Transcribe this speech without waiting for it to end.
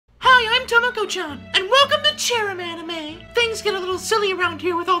John, and welcome to Cherem Anime. Things get a little silly around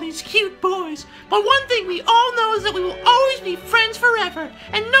here with all these cute boys, but one thing we all know is that we will always be friends forever,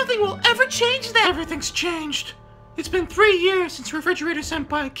 and nothing will ever change that. Everything's changed. It's been 3 years since Refrigerator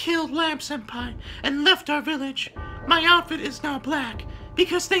Senpai killed Lamp Senpai and left our village. My outfit is now black,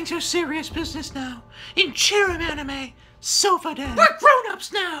 because things are serious business now. In Cherem Anime, Sofa Den. We're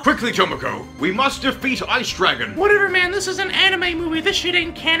grown-ups now! Quickly, Tomoko! We must defeat Ice Dragon! Whatever, man, this is an anime movie. This shit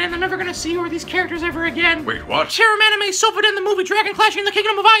ain't canon. I'm never gonna see or these characters ever again. Wait, what? Cherem Anime, Sofa Den, the movie Dragon Clashing the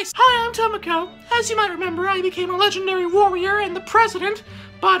Kingdom of Ice. Hi, I'm Tomoko. As you might remember, I became a legendary warrior and the president.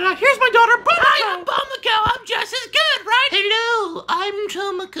 But here's my daughter, Bomako! Hi, I'm Bomako. I'm just as good, right? Hello, I'm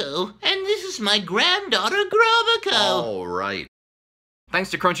Tomoko, and this is my granddaughter, Grobako. Alright. Thanks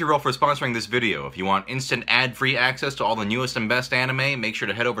to Crunchyroll for sponsoring this video. If you want instant ad-free access to all the newest and best anime, make sure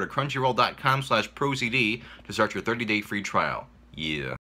to head over to crunchyroll.com/procd to start your 30-day free trial. Yeah.